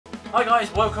Hi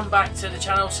guys, welcome back to the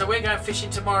channel. So we're going fishing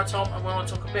tomorrow, Tom, and we want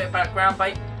to talk a bit about ground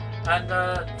bait. And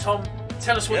Tom,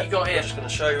 tell us what you got here. I'm just going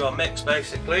to show you our mix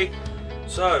basically.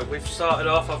 So we've started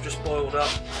off, I've just boiled up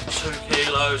 2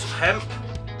 kilos of hemp.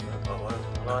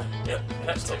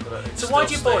 Yep, so why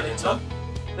do you boil it, Tom?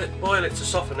 Boil it to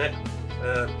soften it.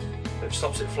 It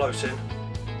stops it floating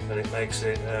and it makes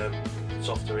it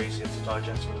softer, easier to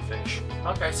digest for the fish.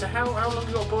 Okay, so how long have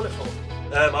you got to boil it for?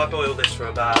 I boiled this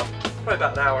for probably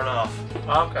about an hour and a half.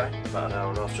 Oh, okay. About an hour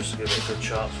and a half, just to give it a good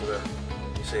chance for the,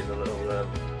 you see the little...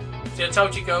 See, I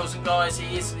told you girls and guys,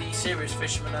 he is the serious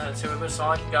fisherman out of the two of us, so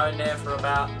I can go in there for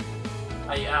about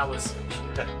 8 hours.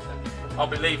 I'll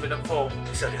be leaving at 4.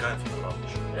 He said you're going for the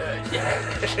lunch. Yeah.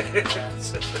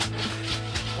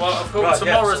 Well, of course,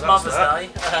 tomorrow's Mother's Day.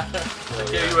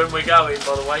 You when we're going,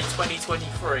 by the way,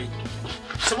 2023.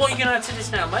 So what are you going to add to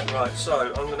this now, mate? Right,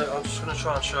 so I'm just going to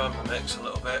try and show them the mix a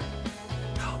little bit.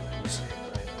 Can't really see it,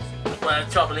 mate. Well,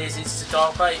 the trouble is, it's a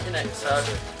dark bait, isn't it? So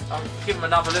I'll give them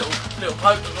another little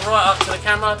poke right up to the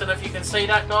camera. I don't know if you can see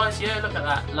that, guys. Yeah, look at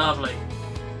that. Lovely.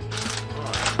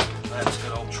 Right, that's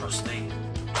good old trusty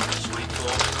sweet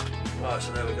corn. Right,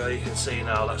 so there we go. You can see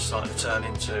now that's starting to turn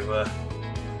into a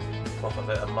proper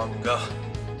bit of munger.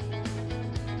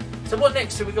 So what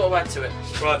next do we got to add to it?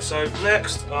 Right, so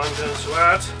next I'm going to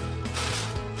add,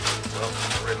 well,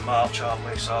 we're in March, aren't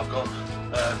we, so I've got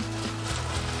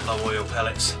low oil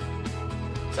pellets.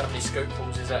 So how many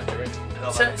scoopfuls is that doing?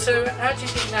 So how do you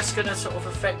think that's going to sort of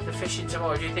affect the fishing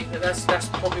tomorrow? Do you think that that's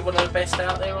probably one of the best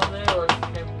out there on there? Or,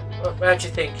 you know, how do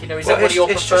you think? You know, is that one of your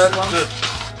preferred ones?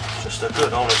 Just a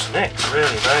good honest mix, really,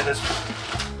 mate. There's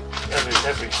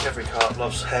every carp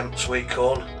loves hemp, sweet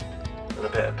corn, and a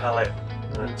bit of pellet.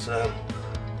 And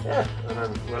yeah, and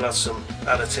then we'll have some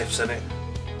additives in it.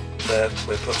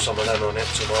 We'll put some of them on it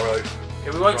tomorrow.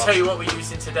 Yeah, we won't tell you what we're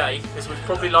using today because we're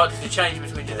probably likely to change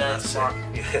between today and tomorrow.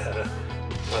 Yeah,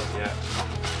 well, yeah.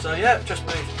 So yeah, just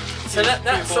be. So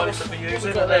that's sort of what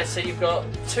we've got there. So you've got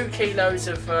 2 kilos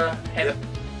of hemp,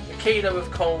 a kilo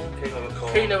of corn,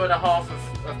 kilo and a half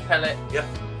of pellet. Yep.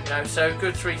 You know, so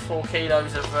good 3-4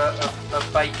 kilos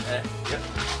of bait there. Yep.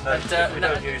 And if we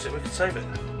don't use it, we can save it.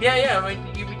 Yeah. I mean,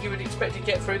 you would expect to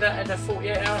get through that in a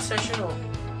 48-hour session, or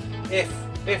if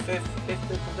the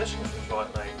conditions was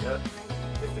right, mate. Yeah.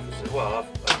 Well,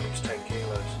 I've used 10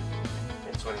 kilos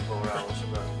in 24 hours.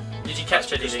 Did you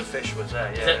catch anything? The fish was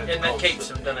there, yeah. And that keeps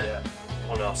them, doesn't it?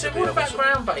 Yeah. So what about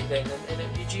ground bait then?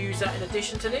 And did you use that in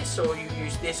addition to this, or you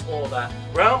use this or that?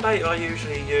 Ground bait I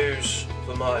usually use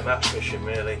for my match fishing,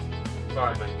 really.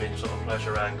 Right. Maybe sort of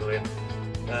pleasure angling.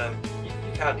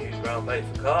 You can use ground bait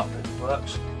for carp, it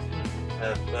works.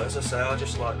 But as I say, I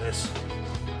just like this.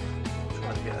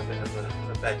 Trying to get a bit of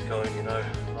a bed going, you know,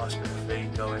 nice bit of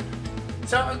feed going.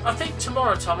 So I think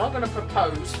tomorrow, Tom, I'm going to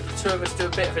propose that the two of us do a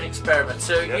bit of an experiment.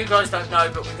 So you guys don't know,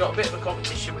 but we've got a bit of a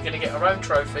competition. We're going to get our own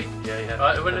trophy. Yeah.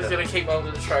 Right, the winner's going to keep hold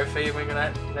of the trophy, and we're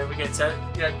going to, we get to,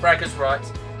 braggers'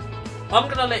 rights. I'm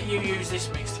going to let you use this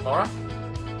mix tomorrow,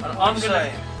 and I'm going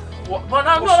to. Well,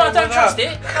 no, I don't trust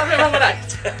it. Nothing wrong with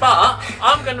that. But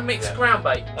I'm going to mix ground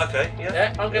bait. Okay.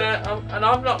 Yeah. And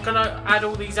I'm not going to add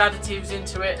all these additives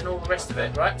into it and all the rest of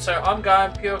it, right? So I'm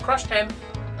going pure crushed hemp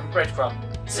and breadcrumb.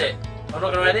 That's it. I'm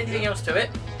not going to add anything else to it.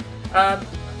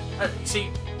 See,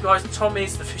 guys, Tom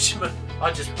is the fisherman.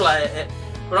 I just play at it.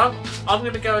 But I'm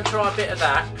going to go and try a bit of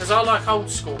that because I like old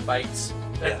school baits.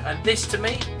 And this to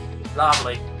me,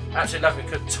 lovely. Absolutely lovely,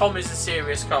 because Tom is a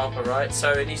serious carper, right?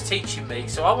 So, and he's teaching me.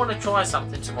 So I want to try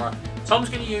something tomorrow. Tom's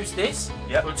going to use this.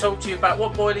 Yep. We'll talk to you about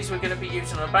what boilies we're going to be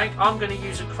using on the bank. I'm going to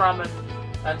use a crumb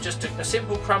and just a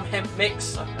simple crumb hemp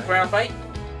mix, ground bait.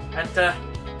 And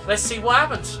let's see what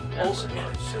happens.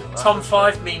 Tom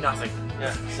 5, me nothing.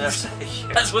 Yeah,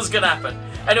 that's what's going to happen.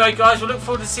 Anyway, guys, we'll look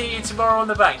forward to seeing you tomorrow on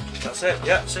the bank. That's it.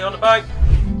 Yeah, see you on the bank.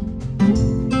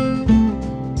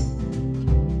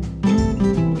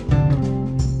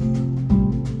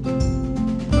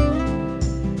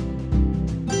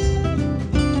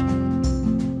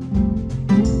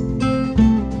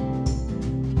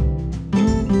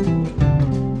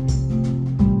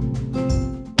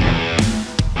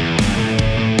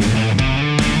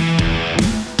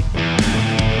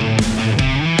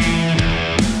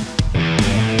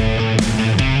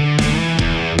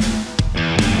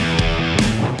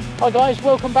 Hi guys,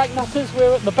 welcome back, Nutters.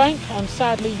 We're at the bank and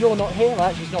sadly you're not here. Well,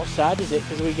 actually it's not sad, is it?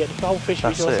 Because we get the whole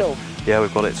fishery to ourselves. Yeah,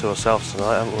 we've got it to ourselves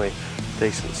tonight, haven't we?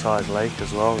 Decent sized lake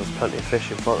as well. There's plenty of fish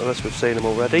in front of us. We've seen them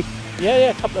already. Yeah,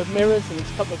 a couple of mirrors and a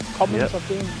couple of commons. I've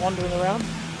been wandering around.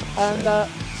 And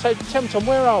so tell me, Tom,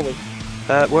 where are we?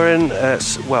 We're in,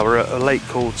 we're at a lake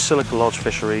called Silica Lodge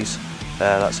Fisheries.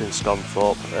 That's in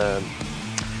Scunthorpe.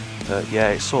 Yeah,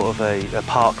 it's sort of a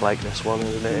park lake, this one,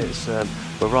 isn't it? It's,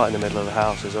 we're right in the middle of the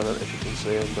houses. I don't know if you can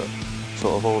see them, but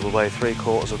sort of all the way,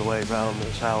 3/4 of the way around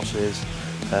this house is.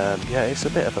 Yeah, it's a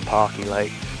bit of a parky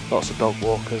lake. Lots of dog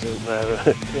walkers, isn't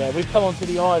there? Yeah, we've come onto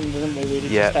the island, haven't we, really,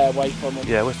 yeah. to stay away from them.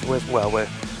 Yeah,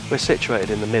 we're situated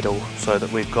in the middle, so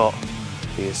that we've got,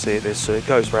 you can see this, so it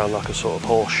goes around like a sort of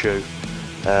horseshoe.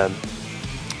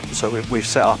 So we've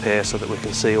set up here so that we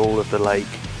can see all of the lake,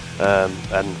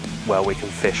 and well, we can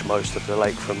fish most of the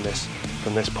lake from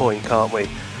this point, can't we?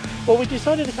 Well, we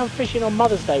decided to come fishing on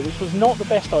Mother's Day, which was not the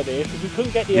best idea because we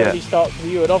couldn't get the Yeah. early start for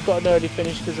you, and I've got an early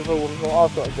finish because of all of what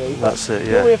I've got to do. That's it,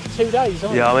 yeah. You're here for 2 days,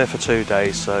 aren't you? Yeah, I'm here for 2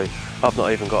 days, so I've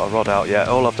not even got a rod out yet.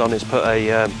 All I've done is put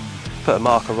a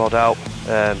marker rod out,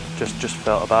 just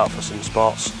felt about for some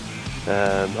spots.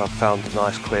 I've found a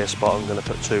nice clear spot. I'm going to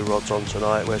put 2 rods on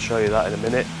tonight. We'll show you that in a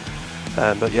minute.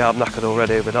 But yeah, I'm knackered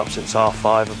already. I've been up since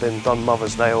 5:30. I've done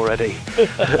Mother's Day already.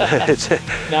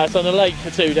 Now it's on the lake for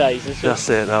 2 days. That's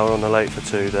it. Now we're on the lake for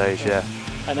 2 days. Yeah.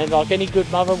 And then, like any good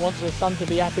mother, wants her son to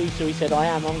be happy, so he said,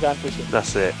 I'm going fishing.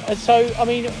 That's it. And so, I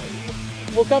mean,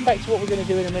 we'll come back to what we're going to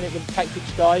do in a minute with the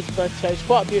tactics, guys. But it's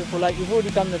quite a beautiful lake. We've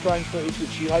already done the drone footage,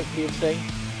 which you hopefully have seen.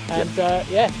 And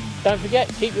yeah, don't forget,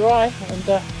 keep your eye, and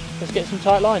let's get some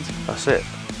tight lines. That's it.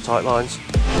 Tight lines.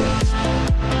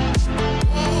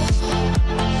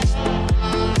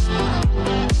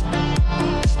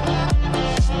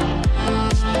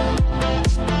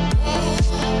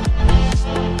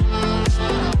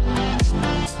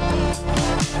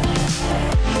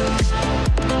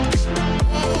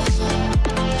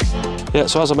 Yeah,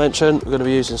 so as I mentioned, we're going to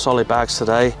be using solid bags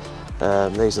today.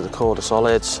 These are the Corda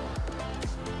solids.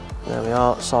 There we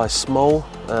are, size small,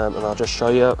 and I'll just show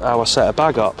you how I set a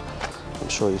bag up. I'm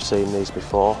sure you've seen these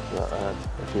before, but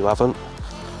if you haven't,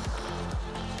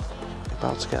 you're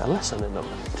about to get a lesson in them.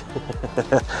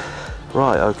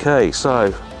 Right, okay,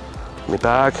 so my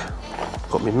bag,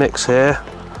 got my mix here,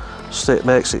 stick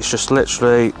mix. It's just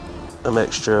literally a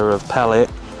mixture of pellet,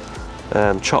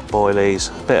 chopped boilies,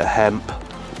 a bit of hemp.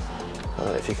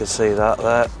 If you can see that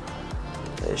there,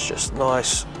 it's just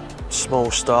nice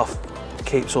small stuff,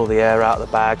 keeps all the air out of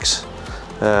the bags,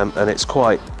 and it's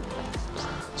quite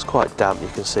damp. You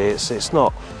can see it's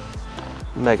not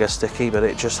mega sticky, but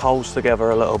it just holds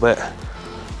together a little bit.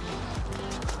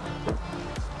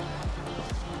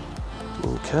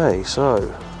 Okay,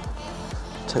 so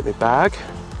take my bag.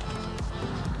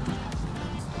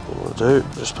 What we'll do,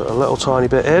 just put a little tiny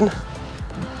bit in,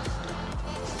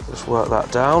 just work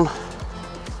that down.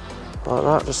 Like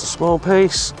that, just a small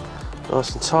piece,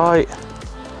 nice and tight,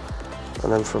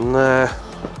 and then from there,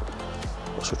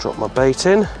 also drop my bait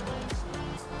in.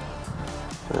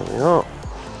 There we are,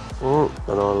 and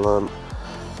I'll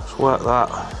just work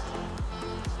that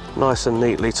nice and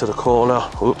neatly to the corner.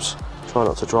 Oops, try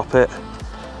not to drop it.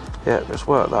 Yeah, just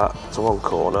work that to one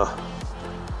corner.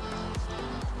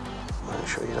 Make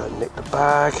sure you don't nick the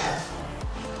bag.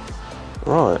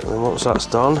 Right, and then once that's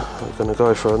done, we're going to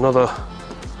go for another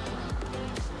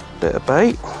bit of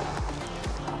bait.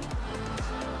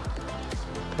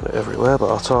 Get it everywhere, but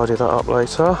I'll tidy that up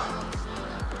later.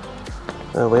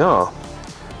 There we are.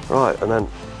 Right, and then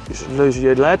you should lose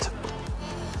your lead.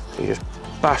 You just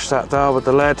bash that down with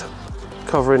the lead,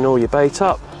 covering all your bait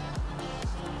up,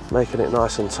 making it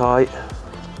nice and tight.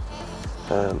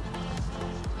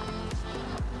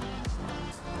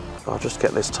 I'll just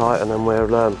get this tight, and then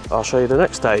I'll show you the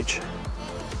next stage.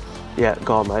 Yeah,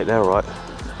 go on, mate. They're all right.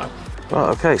 Right,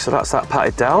 okay, so that's that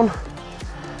patted down,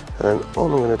 and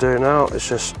all I'm going to do now is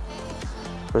just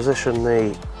position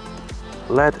the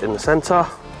lead in the centre.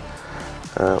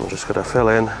 I'm just going to fill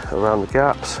in around the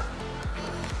gaps.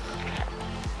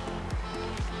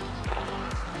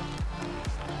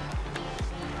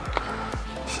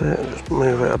 That's it, just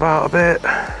move it about a bit,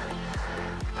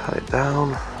 pat it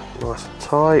down, nice and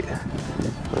tight,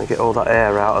 and get all that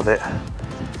air out of it.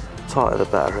 The tighter the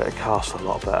better, it casts a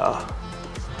lot better.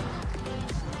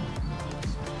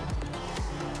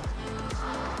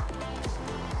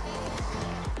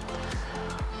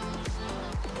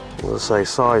 As I say,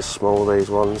 size small, these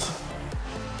ones.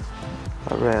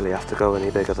 I rarely have to go any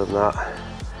bigger than that.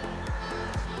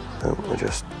 And we're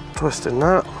just twisting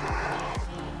that.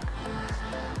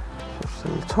 Just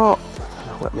in the top.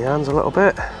 I'll wet my hands a little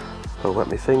bit, or wet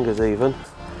my fingers even.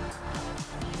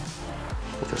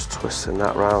 And just twisting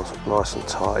that round nice and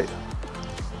tight.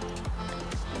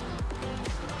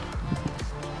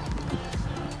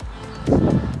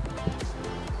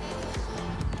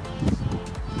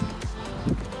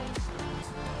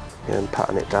 And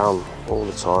patting it down all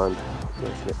the time,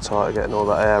 making it tighter, getting all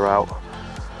that air out.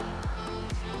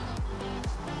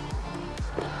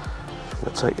 I'm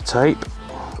going to take your tape,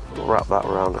 wrap that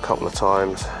around a couple of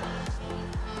times.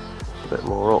 A bit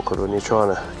more awkward when you're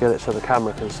trying to get it so the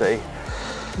camera can see.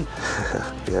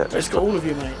 Yeah, It's got all of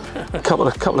you, mate. a couple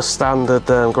of standard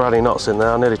granny knots in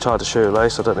there. I nearly tied a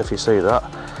shoelace. I don't know if you see that.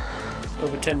 We'll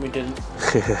pretend we didn't.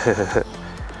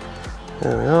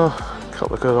 There we are. A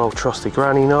couple of good old trusty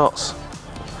granny knots.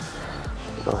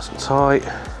 Nice and tight.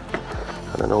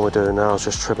 And then all we're doing now is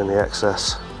just trimming the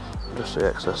excess. Just the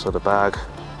excess of the bag.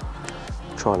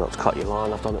 Try not to cut your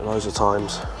line. I've done it loads of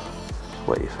times.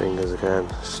 Wet your fingers again.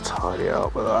 Just tidy it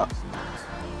up with that.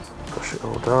 Push it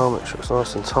all down, make sure it's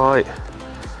nice and tight.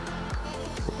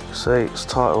 You can see it's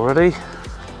tight already,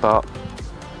 but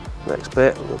next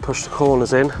bit, we're going to push the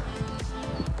corners in,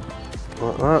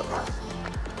 like that.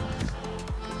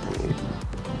 And you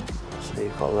see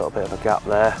you've got a little bit of a gap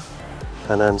there,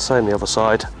 and then same the other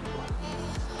side.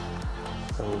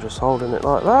 And we're just holding it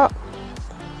like that.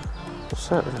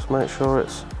 That's it, just make sure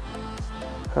it's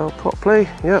held properly,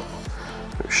 yep.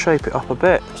 Shape it up a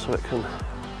bit so it can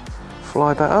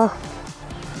fly better.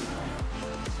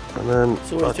 And then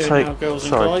so what he's doing now, girls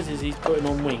and guys, is he's putting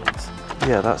on wings.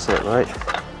 Yeah, that's it, mate.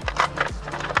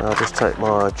 I'll just take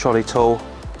my trolley tool,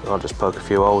 I'll just poke a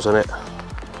few holes in it.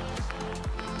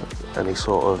 Any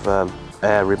sort of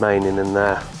air remaining in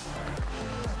there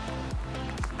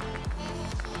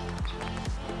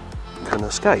can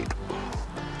escape.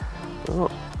 Oh,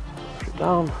 push it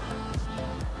down.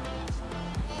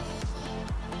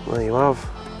 There you have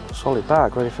a solid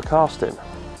bag ready for casting.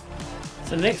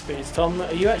 So the next bit is, Tom,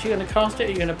 are you actually going to cast it or are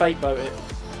you going to bait boat it?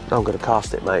 I'm going to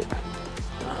cast it, mate.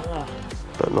 Ah,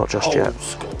 But not just old yet.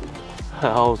 School.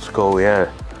 Old school, yeah.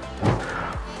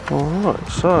 Alright,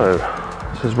 so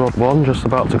this is rod 1 just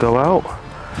about to go out.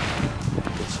 You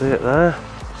can see it there,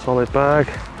 solid bag.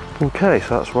 Okay,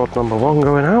 so that's rod number 1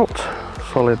 going out.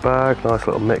 Solid bag, nice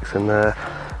little mix in there.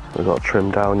 We've got a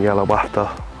trimmed down yellow wafter.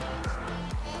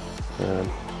 Here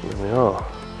we are.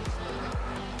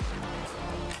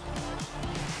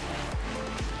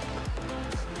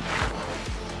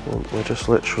 We're just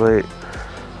literally,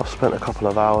 I've spent a couple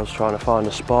of hours trying to find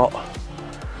a spot.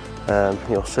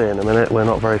 You'll see in a minute, we're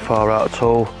not very far out at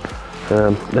all.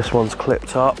 This one's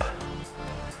clipped up.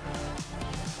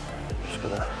 I'm just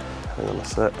gonna, hang on a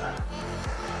sec.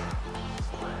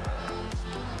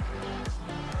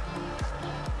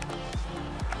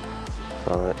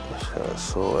 Right, let's get it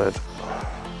sorted.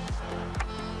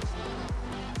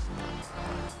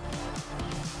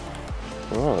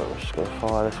 Right, we're just going to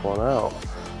fire this one out.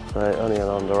 So only an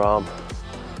underarm.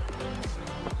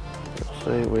 You'll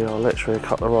see we are literally a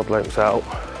couple of rod lengths out.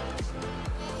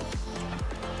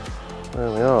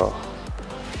 There we are.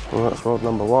 And that's rod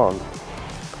number 1.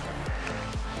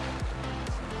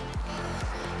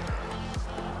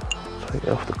 Take it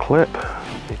off the clip,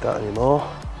 don't need that anymore.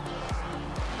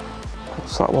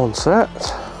 That's that one set.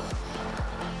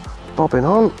 Bobbing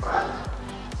on.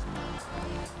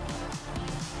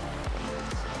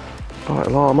 Light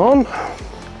alarm on.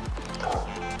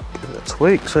 Give it a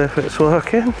tweak, see if it's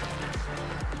working.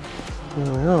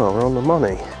 There we are, we're on the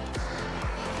money.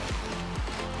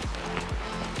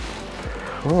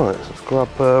 Right, let's grab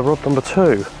rod number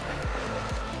 2.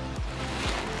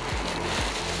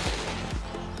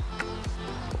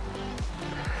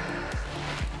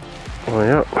 Oh,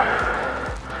 yep.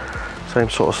 Same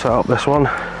sort of setup, this one.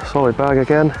 Solid bag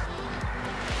again.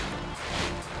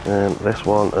 And this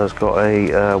one has got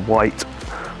a white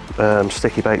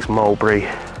sticky bakes mulberry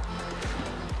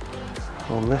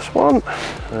on this one.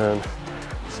 And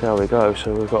see how we go.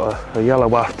 So we've got a yellow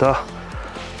wafter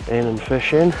in and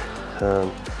fishing.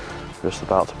 Just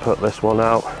about to put this one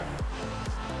out.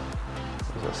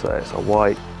 As I say, it's a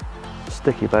white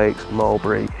sticky bakes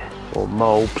mulberry or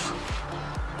mulbs.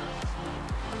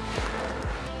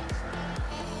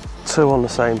 2 on the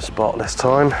same spot this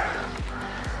time.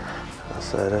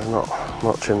 So there's not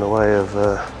much in the way of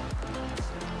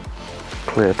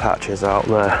clear patches out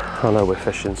there. I know we're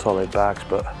fishing solid bags,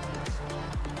 but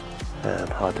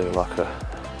I do like a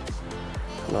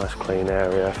nice clean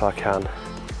area if I can.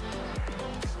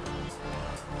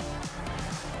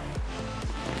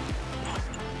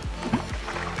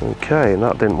 Okay, and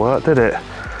that didn't work, did it?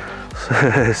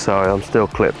 Sorry, I'm still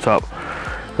clipped up.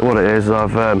 And what it is,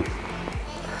 I've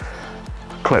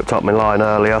clipped up my line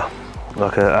earlier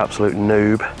like an absolute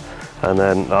noob, and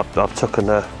then I've taken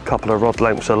a couple of rod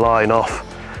lengths of line off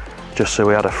just so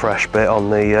we had a fresh bit on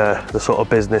the sort of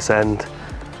business end,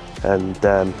 and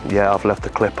yeah, I've left the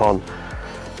clip on,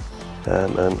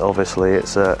 and obviously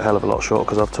it's a hell of a lot short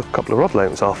because I've took a couple of rod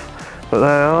lengths off. But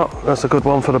there you are, that's a good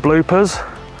one for the bloopers.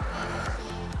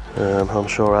 I'm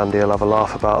sure Andy will have a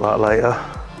laugh about that later.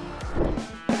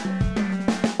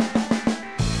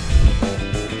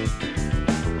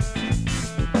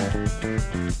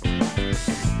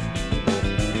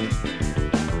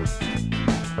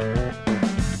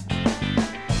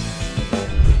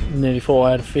 nearly thought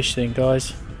I had a fish then,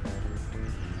 guys.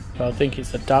 But I think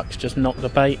it's the ducks just knocked the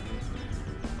bait,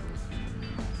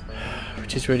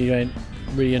 which is really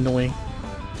annoying.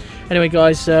 Anyway,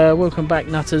 guys, welcome back,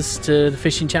 nutters, to the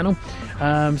fishing channel.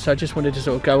 So I just wanted to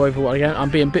sort of go over what I got. I'm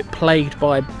being a bit plagued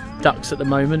by ducks at the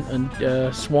moment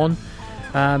and swan.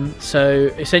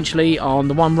 So essentially on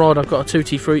the one rod I've got a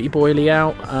tutti frutti boilie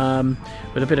out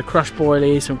with a bit of crushed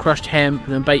boilie, some crushed hemp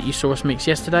and bait you saw us mix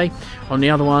yesterday. On the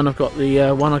other one I've got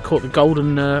the one I caught the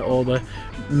golden or the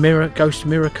ghost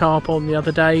mirror carp on the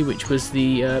other day, which was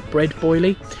the bread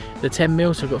boilie, the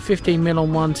 10mm. So I've got 15mm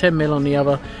on one, 10mm on the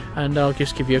other, and I'll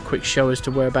just give you a quick show as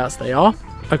to whereabouts they are.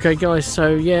 Okay guys,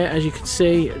 so yeah, as you can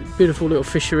see, beautiful little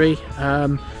fishery.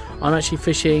 I'm actually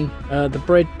fishing the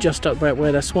bread just up about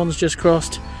where the swan's just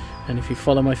crossed, and if you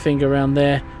follow my finger around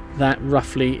there, that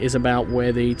roughly is about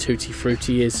where the tutti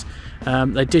frutti is.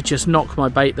 They did just knock my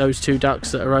bait, those two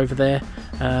ducks that are over there,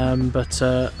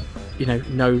 but you know,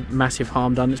 no massive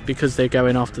harm done. It's because they're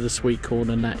going after the sweet corn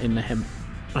and that in the hemp.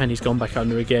 And he's gone back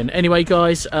under again. Anyway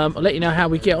guys, I'll let you know how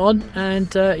we get on,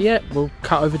 and yeah, we'll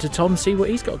cut over to Tom, see what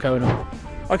he's got going on.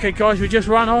 Okay guys, we just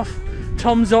run off.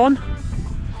 Tom's on.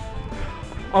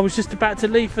 I was just about to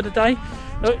leave for the day.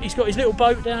 Look, he's got his little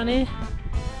boat down here.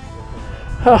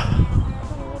 Oh. I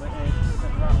don't know what it is.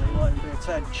 Apparently it might be a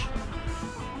tench.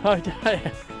 Oh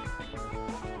dear.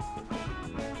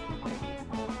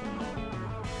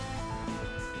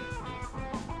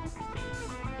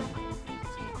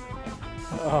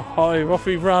 Oh, hi, off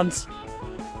he runs.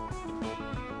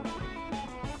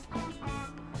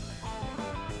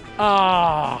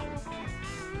 Ah.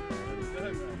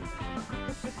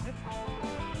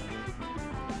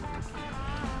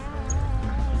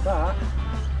 That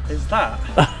is that.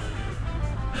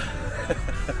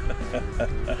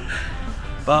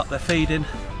 But they're feeding.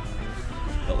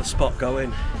 Got the spot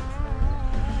going.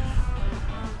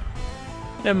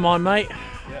 Never mind, mate.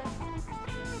 Yep.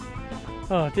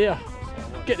 Oh dear.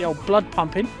 Get the old blood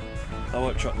pumping. I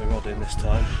won't chuck my rod in this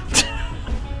time.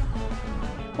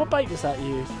 What bait was that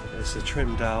you used? It's a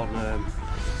trimmed down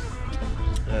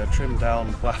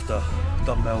wafter,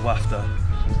 dumbbell wafter.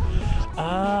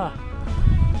 Ah.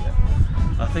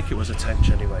 I think it was a tench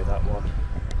anyway, that one.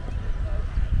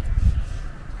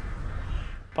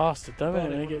 Bastard, don't it,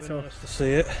 when it gets off. Nice to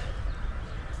see it.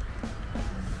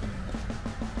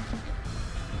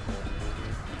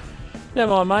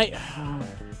 Never mind, mate. No.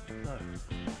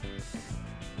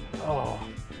 Oh,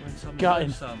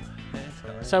 gutting.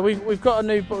 So we've got a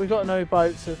new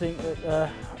boat. So I think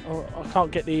that I can't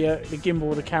get the gimbal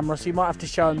or the camera, so you might have to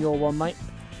show them your one, mate.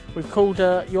 We've called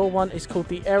your one is called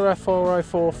the Error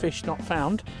 404 Fish Not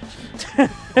Found.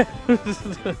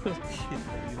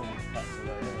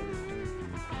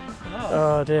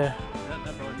 Oh dear.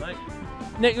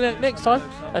 Next time.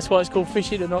 That's why it's called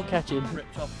Fishing and Not Catching.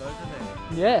 Ripped off though,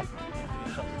 didn't it?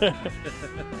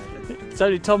 Yeah. So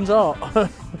did Tom's art.